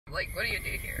Like, what do you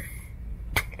do here?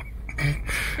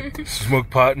 Smoke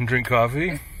pot and drink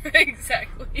coffee.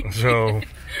 Exactly. So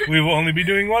we will only be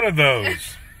doing one of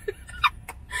those.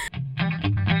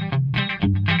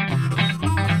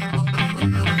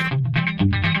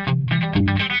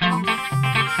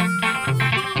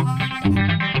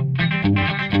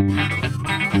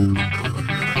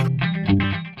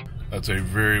 That's a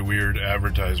very weird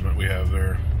advertisement we have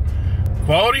there.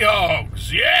 Quality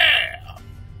hogs, yeah!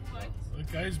 What? The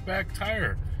guy's back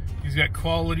tire. He's got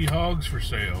quality hogs for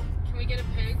sale. Can we get a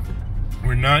pig?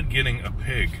 We're not getting a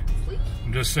pig. Please?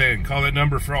 I'm just saying, call that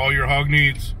number for all your hog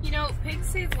needs. You know, pigs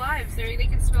save lives. They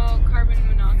can smell carbon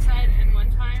monoxide, and one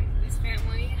time this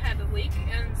family had a leak,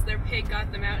 and their pig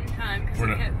got them out in time.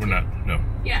 We're not, no.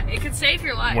 Yeah, it could save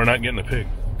your life. We're not getting a pig.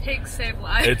 Pigs save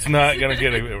lives. It's not gonna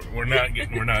get a. We're not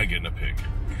getting a pig.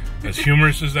 As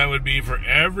humorous as that would be for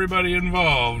everybody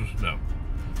involved,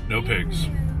 no pigs.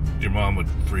 Your mom would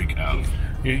freak out.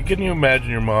 Can you imagine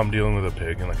your mom dealing with a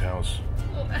pig in the house?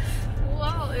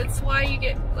 Well, it's why you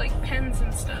get like pens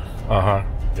and stuff.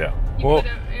 Yeah. Well,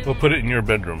 we'll put it in your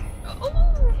bedroom.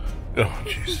 Oh,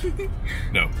 jeez.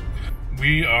 No.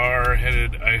 We are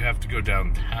headed. I have to go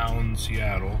downtown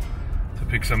Seattle to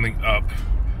pick something up.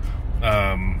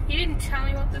 He didn't tell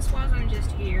me what this was. I'm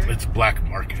just here. It's black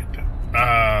market.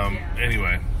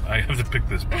 Anyway, I have to pick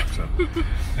this box up.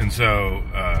 And so,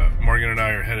 Morgan and I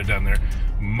are headed down there.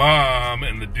 Mom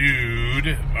and the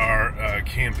dude are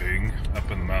camping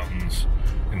up in the mountains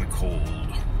in the cold.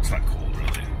 It's not cold,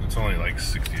 really. It's only like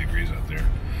 60 degrees out there.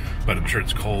 But I'm sure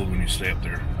it's cold when you stay up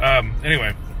there.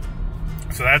 Anyway,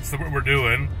 so that's what we're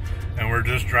doing. And we're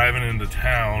just driving into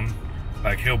town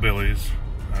like hillbillies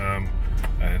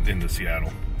into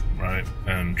Seattle, right?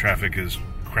 And traffic is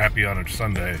crappy on a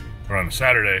Sunday or on a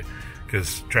Saturday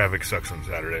because traffic sucks on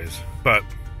Saturdays. But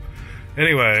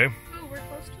anyway, oh, we're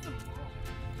close to the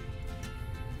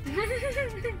mall.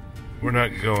 We're not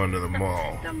going to the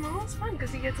mall. The mall's fun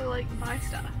because you get to like buy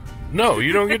stuff. No,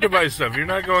 you don't get to buy stuff. You're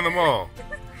not going to the mall.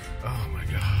 Oh my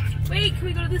God. Wait, can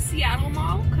we go to the Seattle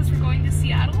Mall? Because we're going to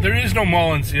Seattle? There is no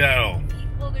mall in Seattle.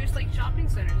 Well, there's like shopping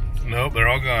centers. Nope, they're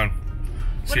all gone.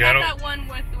 What Seattle. about that one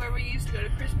where we used to go to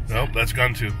Christmas? Nope, that's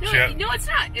gone too. No, it's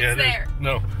not. It's there.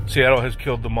 No, Seattle has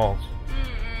killed the malls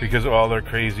because of all their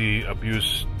crazy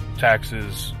abuse,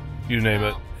 taxes, you name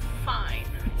it. Fine.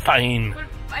 Fine.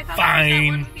 I thought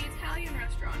Fine. that was the Italian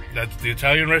restaurant. That's the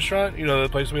Italian restaurant? You know the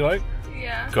place we like?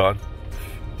 Yeah. Gone.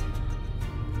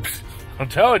 I'm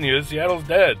telling you, Seattle's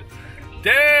dead.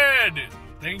 Dead!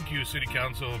 Thank you, City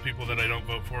Council, people that I don't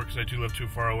vote for because I do live too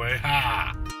far away.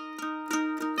 Ha!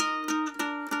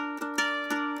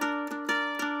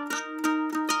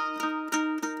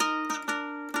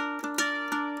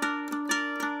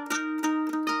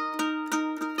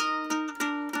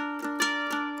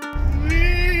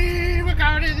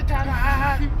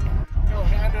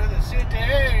 Under the city.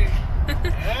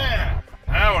 Yeah.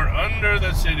 Now we're under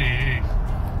the city.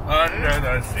 Under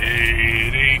the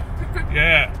city.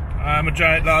 Yeah. I'm a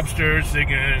giant lobster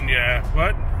singing. Yeah.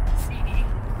 What?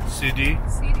 CD.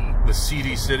 CD. The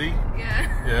seedy city.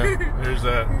 Yeah. Yeah. There's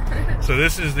that. So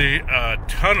this is the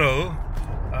tunnel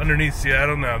underneath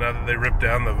Seattle now that they ripped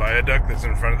down the viaduct that's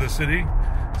in front of the city.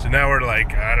 So now we're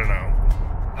like, I don't know.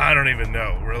 I don't even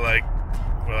know. We're like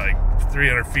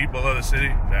 300 feet below the city?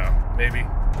 No, maybe.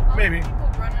 Maybe.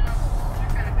 People running up, they're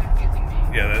kind of confusing me.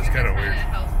 Yeah, that's kind of weird. It's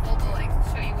helpful to like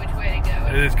show you which way to go.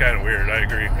 It is kind of weird, I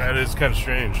agree. That is kind of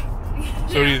strange. Yeah.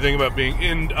 So what do you think about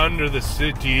being under the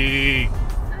city? I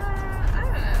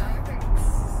don't know. I think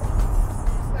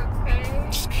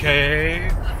it's okay.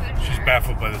 It's okay. She's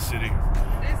baffled by the city.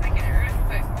 There's like an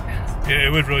earthquake kind of. Yeah,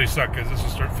 it would really suck because this will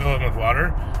start filling with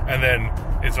water and then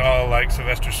it's all like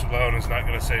Sylvester Stallone is not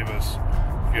going to save us.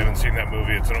 If you haven't seen that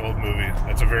movie, it's an old movie.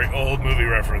 That's a very old movie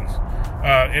reference.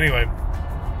 Anyway,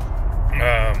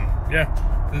 yeah,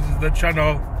 this is the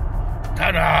tunnel.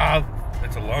 Tunnel!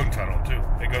 It's a long tunnel, too.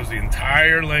 It goes the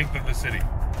entire length of the city.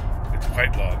 It's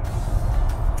quite long.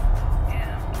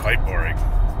 Yeah. Quite boring.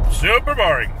 Super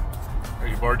boring. Are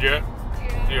you bored yet?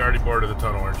 Yeah. You're already bored of the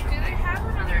tunnel, aren't you? Do they have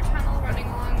another tunnel running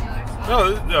along the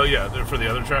other side? No, yeah, they're for the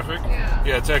other traffic? Yeah.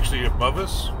 Yeah, it's actually above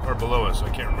us or below us. I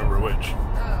can't remember which.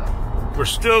 Oh. We're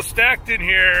still stacked in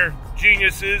here,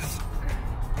 geniuses.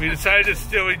 We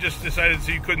just decided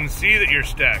so you couldn't see that you're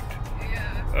stacked.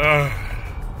 Yeah.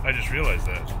 I just realized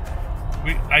that.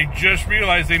 I just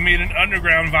realized they made an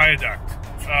underground viaduct.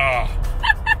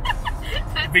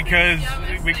 Because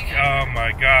oh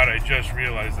my God, I just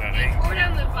realized that. They tore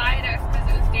down the viaduct because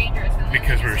it was dangerous. And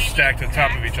because we're stacked on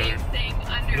top of each other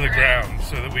to the ground,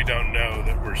 so that we don't know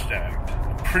that we're stacked.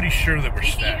 I'm pretty sure that we're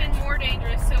stacked. It's even more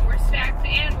dangerous, so we're stacked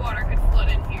and water could flood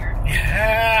in here.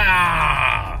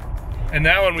 And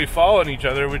now when we fall on each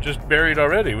other, we're just buried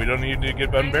already. We don't need to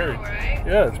get unburied. I know, right?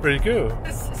 Yeah, it's pretty cool.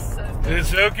 This is so good. It's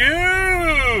so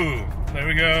cute. There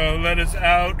we go. Let us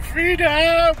out.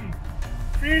 Freedom.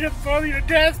 Freedom from your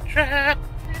death trap.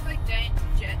 There's like giant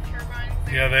jet turbines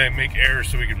there. Yeah, they make air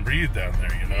so we can breathe down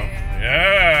there, you know? Yeah.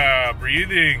 Yeah,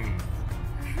 breathing.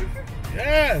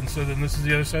 Yeah, and so then this is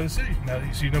the other side of the city. Now that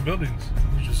you see no buildings,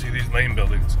 you just see these lame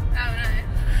buildings. Oh, nice.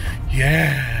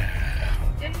 Yeah.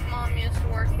 Didn't Mom used to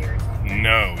work here or something?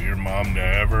 No, your mom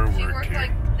never She worked worked here.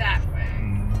 like that way.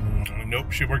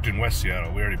 Nope, she worked in West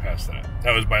Seattle. We already passed that.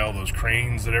 That was by all those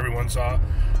cranes that everyone saw.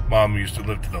 Mom used to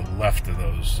live to the left of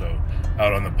those, so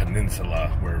out on the peninsula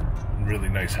where really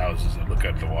nice houses that look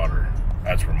at the water.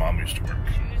 That's where Mom used to work.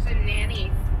 She was a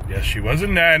nanny. Yes, she was a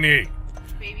nanny.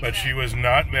 But Babysat. she was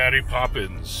not Mary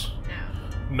Poppins.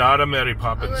 No. Not a Mary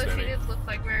Poppins Although nanny. she did look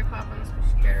like Mary Poppins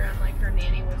because she carried around like her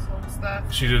nanny whistle and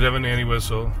stuff. She did have a nanny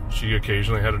whistle. She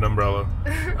occasionally had an umbrella,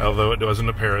 although it wasn't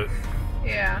a parrot.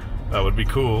 Yeah. That would be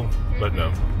cool, but no.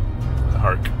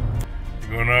 Hark.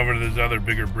 We're going over to this other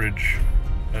bigger bridge.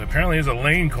 Apparently there's a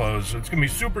lane closed, so it's going to be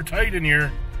super tight in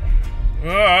here.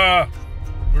 Ah,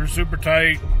 we're super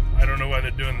tight. I don't know why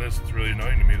they're doing this. It's really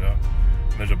annoying to me, though.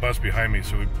 And there's a bus behind me,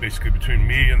 so we basically between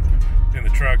me and in the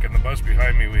truck and the bus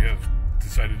behind me, we have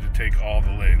decided to take all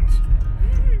the lanes.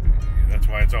 That's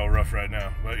why it's all rough right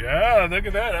now. But yeah, look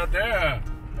at that out there.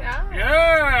 Yeah.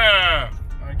 Yeah!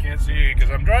 I can't see because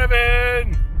I'm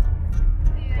driving.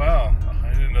 Yeah. Wow,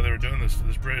 I didn't know they were doing this to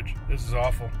this bridge. This is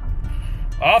awful.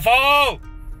 Awful!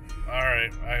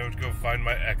 Alright, I would go find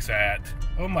my exat.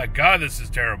 Oh my god, this is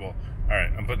terrible.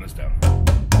 Alright, I'm putting this down.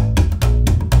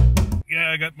 Yeah,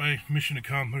 I got my mission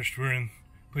accomplished. We're in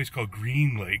a place called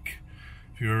Green Lake.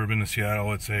 If you've ever been to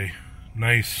Seattle, it's a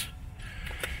nice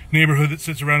neighborhood that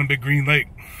sits around a big green lake.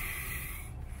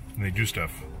 And they do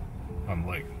stuff on the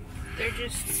lake. They're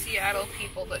just Seattle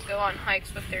people that go on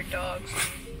hikes with their dogs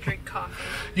and drink coffee.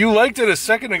 You liked it a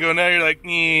second ago, now you're like,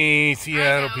 Seattle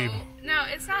I know. people. No,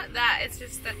 it's not that. It's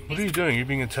just that. What are you doing? You're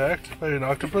being attacked by an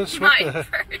octopus? What My the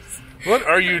heck? purse. What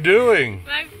are you doing?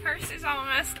 My purse is all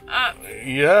messed up.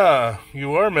 Yeah,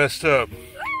 you are messed up.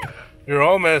 You're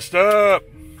all messed up.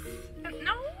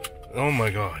 No. Oh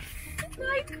my god.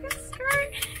 Like, the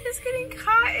skirt is getting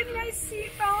caught in my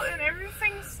seatbelt and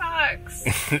everything sucks.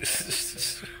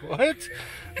 What?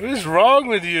 What is wrong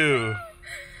with you?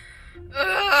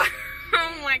 Ugh.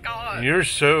 Oh my god. You're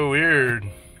so weird.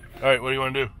 Alright, what do you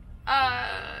want to do?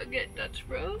 Get Dutch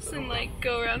Bros and like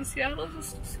go around Seattle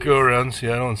just to see. Go around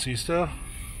Seattle and see stuff?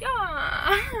 Yeah.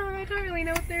 I don't really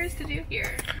know what there is to do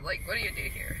here. Like, what do you do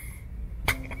here?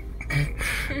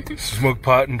 Smoke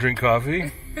pot and drink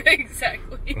coffee?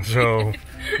 Exactly. So,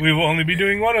 we will only be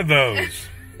doing one of those.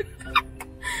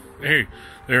 Hey,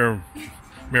 there,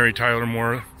 Mary Tyler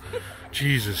Moore.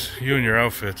 Jesus, you and your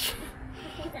outfits.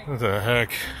 What the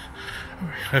heck?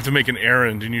 I have to make an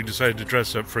errand and you decided to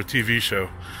dress up for a TV show.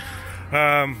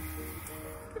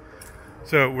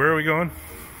 So, where are we going?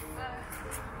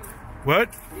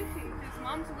 What? Sushi. Because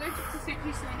Mom's allergic to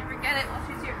sushi, so we never get it while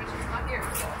she's here, but she's not here,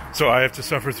 so. So I have to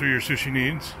suffer through your sushi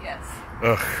needs? Yes.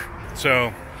 Ugh.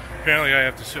 So, apparently I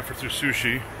have to suffer through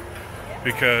sushi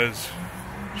because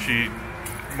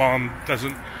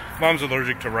Mom's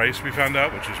allergic to rice, we found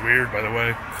out, which is weird, by the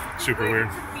way. Super weird.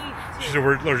 She's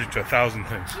allergic to 1,000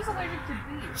 things. She's allergic to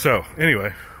beef. So,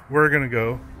 anyway, we're gonna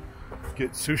go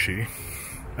get sushi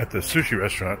at the Sushi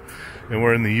Restaurant, and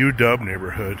we're in the UW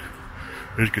neighborhood.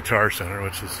 There's Guitar Center,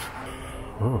 which is,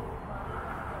 oh,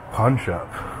 pawn shop.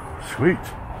 Sweet.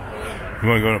 You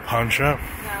wanna go in a pawn shop?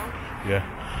 No.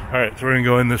 Yeah. Alright, so we're gonna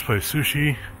go in this place,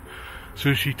 Sushi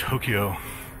Tokyo.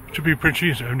 Should be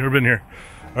pretty cheap. I've never been here.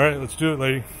 Alright, let's do it,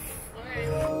 lady.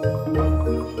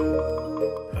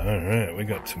 Alright, we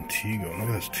got some tea going. Look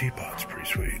at this teapot, it's pretty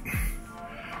sweet.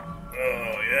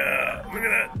 Oh yeah, look at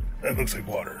that. That looks like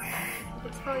water.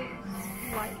 It's probably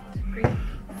light green.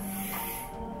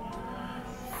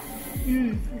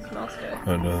 It smells good.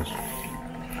 Oh, it does.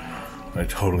 I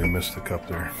totally missed the cup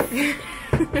there.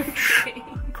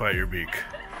 Quiet your beak.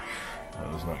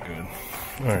 That was not good.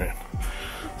 Alright,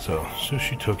 so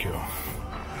Sushi Tokyo.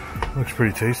 Looks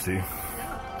pretty tasty.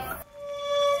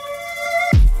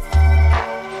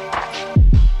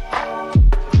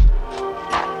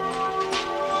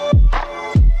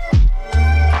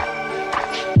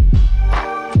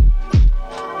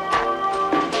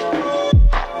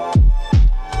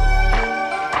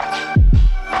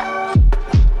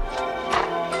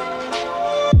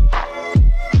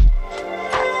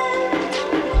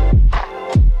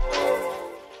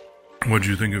 What'd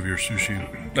you think of your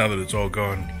sushi now that it's all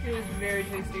gone? It was very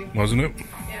tasty. Wasn't it?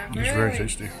 Yeah. It was very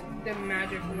tasty. The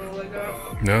magic roll I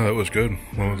got. No, that was good.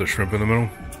 One with the shrimp in the middle.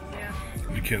 Yeah.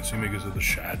 You can't see me because of the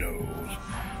shadows.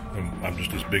 I'm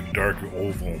just this big dark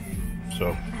oval.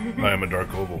 So I am a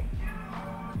dark oval.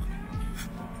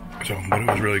 So, but it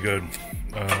was really good.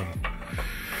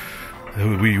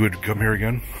 We would come here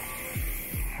again.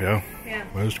 Yeah. Yeah.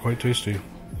 It was quite tasty.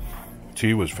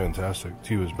 Tea was fantastic.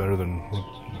 Tea was better than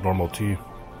normal tea.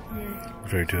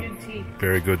 Very good. Good tea.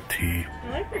 Very good tea. I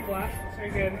like the glasses. They're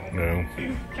good. No.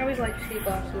 I always like tea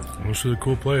glasses. This is a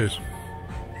cool place.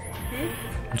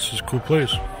 This is a cool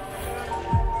place.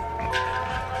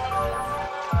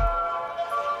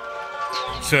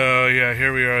 So yeah,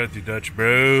 here we are at the Dutch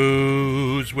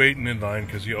Bros, waiting in line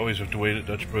because you always have to wait at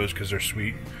Dutch Bros because they're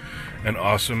sweet and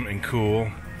awesome and cool.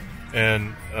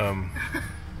 And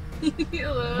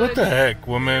what the heck,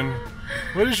 woman?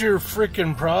 What is your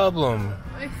freaking problem?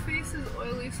 My face is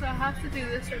oily, so I have to do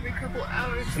this every couple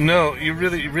hours. No, you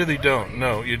really don't.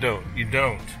 No, you don't. You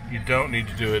don't. You don't need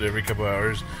to do it every couple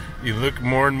hours. You look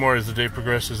more and more as the day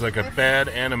progresses like a bad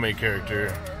anime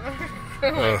character.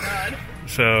 Oh my god.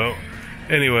 So,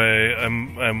 anyway,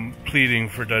 I'm pleading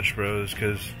for Dutch Bros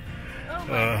because. Oh my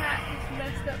god, it's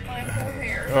messed up my whole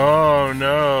hair. Oh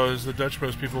no, the Dutch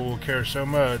Bros people will care so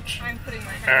much. I'm putting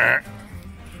my hair.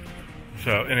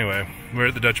 So anyway, we're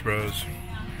at the Dutch Bros.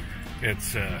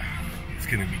 It's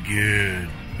gonna be good.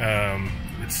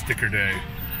 It's sticker day,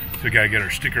 so we gotta get our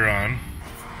sticker on.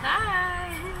 Hi.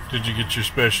 Did you get your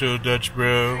special Dutch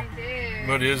Bro? I did.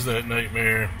 What is that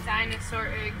nightmare? Dinosaur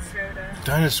egg soda.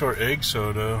 Dinosaur egg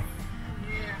soda.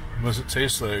 Yeah. What does it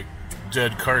taste like?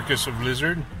 Dead carcass of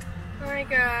lizard? Like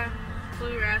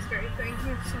blue raspberry thing.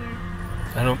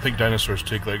 I don't think dinosaurs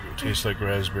taste like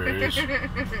raspberries.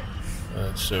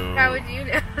 So How would you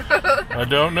know? I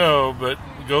don't know, but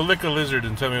go lick a lizard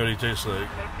and tell me what he tastes like.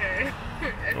 Okay.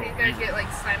 I think I'd get like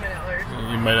salmonella.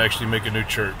 You might actually make a new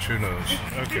church. Who knows?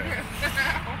 Okay.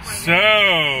 So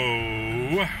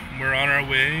we're on our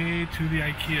way to the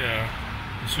IKEA,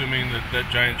 assuming that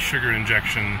giant sugar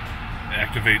injection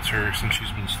activates her since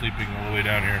she's been sleeping all the way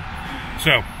down here.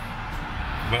 So,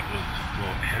 but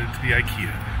we'll head to the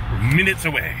IKEA. We're minutes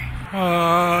away.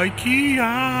 IKEA.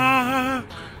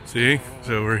 See?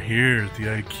 So we're here at the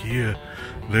IKEA.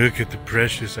 Look at the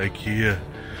precious IKEA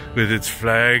with its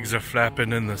flags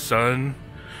flapping in the sun.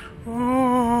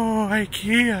 Oh,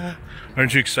 IKEA.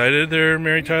 Aren't you excited there,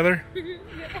 Mary Tyler?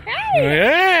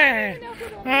 Hey!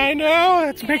 I know.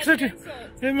 It makes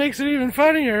it even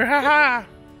funnier. Ha ha.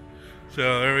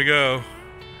 So there we go.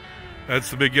 That's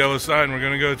the big yellow sign we're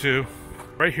going to go to.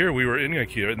 Right here we were in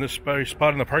IKEA, in this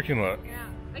spot in the parking lot. Yeah.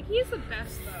 IKEA's the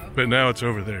best though. But now it's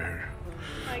over there.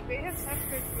 Like they have such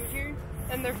good food here,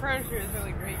 and their furniture is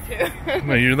really great too.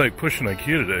 Man, you're like pushing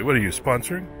IKEA today. What are you,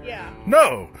 sponsoring? Yeah.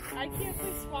 No! IKEA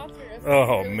please sponsor us.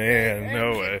 Oh really man, good.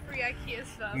 no way. Free IKEA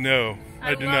stuff. No,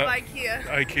 I do love not. IKEA.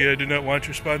 IKEA, I do not want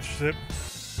your sponsorship.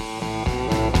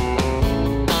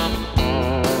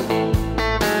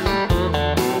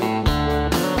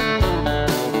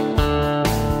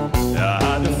 Jag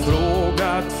hade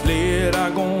frågat flera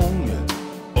gånger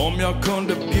om jag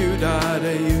kunde bjuda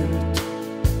dig ut.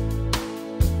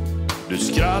 Du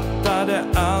skrattade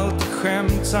alltid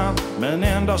skämtsamt, men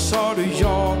en dag sa du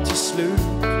ja till slut.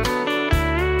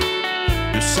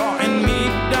 Du sa en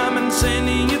middag men sen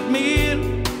inget mer,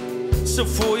 så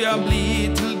får jag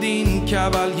bli till din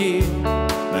kavaljer.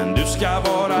 Men du ska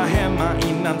vara hemma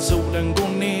innan solen går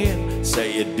ner,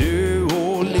 säger du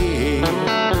och ler.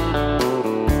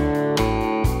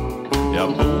 Jag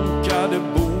bokade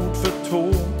bord för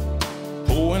två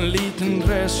på en liten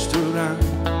restaurang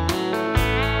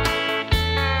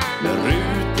med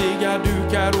rutiga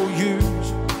dukar och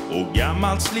ljus och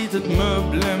gammalt slitet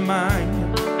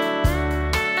möblemang.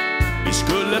 Vi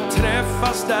skulle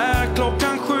träffas där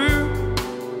 7:00,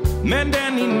 men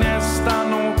den är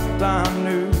nästan 8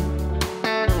 nu.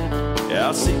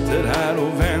 Jag sitter här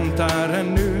och väntar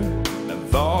ännu, men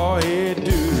vad är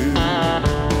du?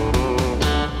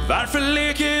 Varför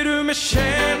leker du med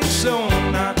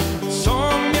känslorna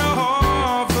som jag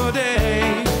har för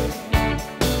dig?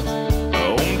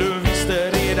 Om du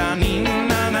visste redan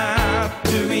innan att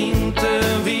du inte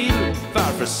vill,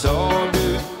 varför sa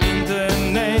du inte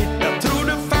nej? Jag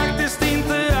trodde faktiskt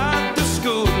inte att du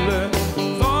skulle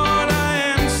vara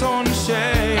en sån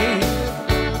tjej.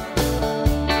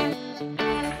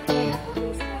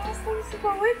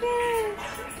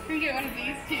 Can we get one of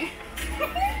these too?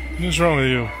 What's wrong with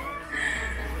you?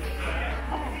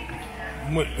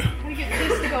 What? We get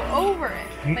this to go over it.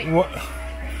 Like,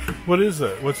 What is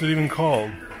that? What's it even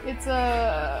called? it's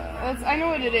I know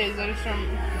what it is. I just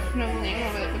don't know the name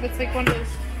of it. But it's like one of those.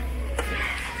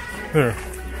 Here.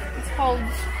 called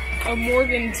a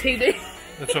Morgan Tiddig.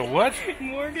 That's a what?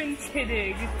 Morgan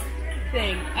Tiddig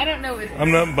thing. I don't know what it is.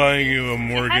 I'm not buying you a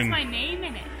Morgan. It has my name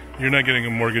in it. You're not getting a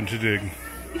Morgan to dig.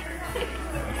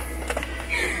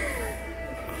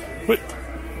 What?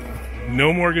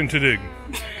 No Morgan to dig.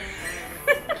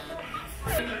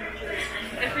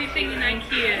 Everything in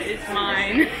IKEA is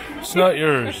mine. It's not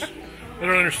yours. I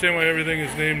don't understand why everything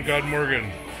is named God Morgan.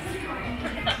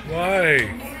 Why?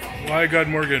 Why God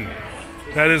Morgan?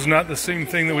 That is not the same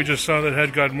thing that we just saw that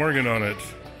had God Morgan on it.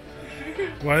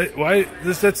 Why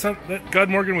that God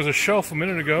Morgan was a shelf a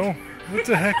minute ago. What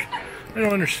the heck? I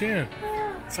don't understand.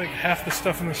 It's like half the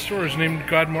stuff in the store is named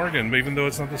God Morgan, even though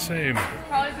it's not the same.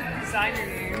 Probably the designer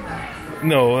name.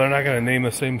 No, they're not going to name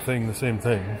the same thing the same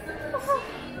thing.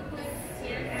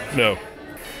 No. Look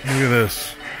at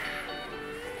this.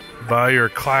 Buy your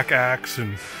Clack Axe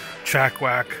and Chack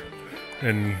Whack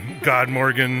and God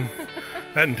Morgan.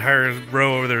 That entire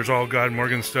row over there is all God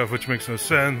Morgan stuff, which makes no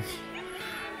sense.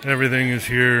 Everything is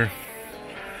here.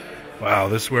 Wow,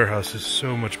 this warehouse is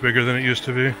so much bigger than it used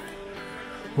to be.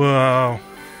 Wow.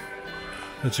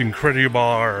 That's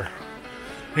incredible.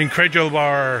 Incredible.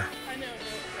 I don't know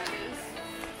what that is.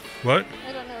 What?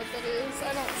 I don't know what that is.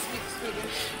 I don't speak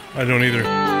Swedish. I don't either.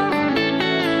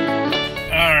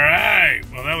 Alright.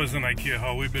 Well, that was an IKEA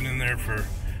haul. We've been in there for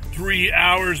 3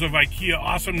 hours of IKEA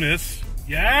awesomeness.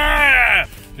 Yeah!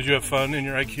 Did you have fun in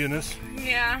your IKEA-ness?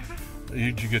 Yeah.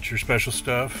 Did you get your special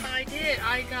stuff? I did.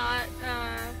 I got,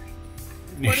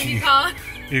 what do you call it?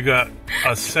 You got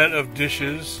a set of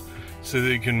dishes so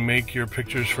that you can make your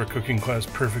pictures for cooking class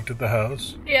perfect at the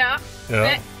house. Yeah.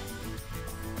 Yeah.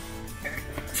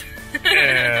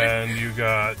 And you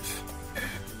got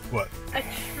what? A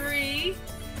tree.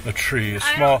 A tree. A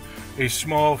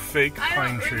small fake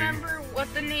pine tree. I don't remember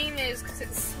what the name is because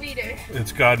it's Swedish.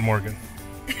 It's God Morgan.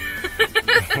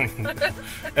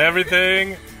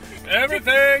 Everything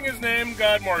is named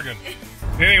God Morgan.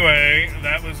 Anyway,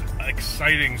 that was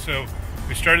exciting. So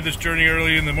we started this journey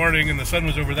early in the morning and the sun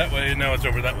was over that way and now it's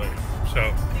over that way.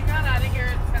 So you got out of here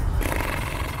at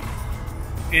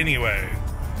 10. Anyway,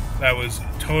 that was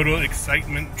total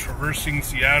excitement traversing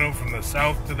Seattle from the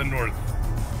south to the north.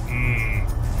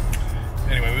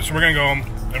 Anyway, so we're gonna go home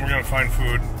and we're gonna find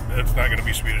food. It's not gonna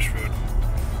be Swedish food.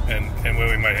 And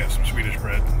we might have some Swedish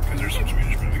bread because there's some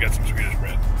Swedish bread. We got some Swedish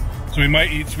bread. So we might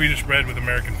eat Swedish bread with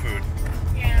American food.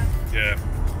 Yeah. Yeah.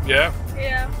 Yeah?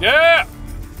 Yeah. Yeah!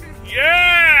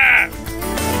 Yeah!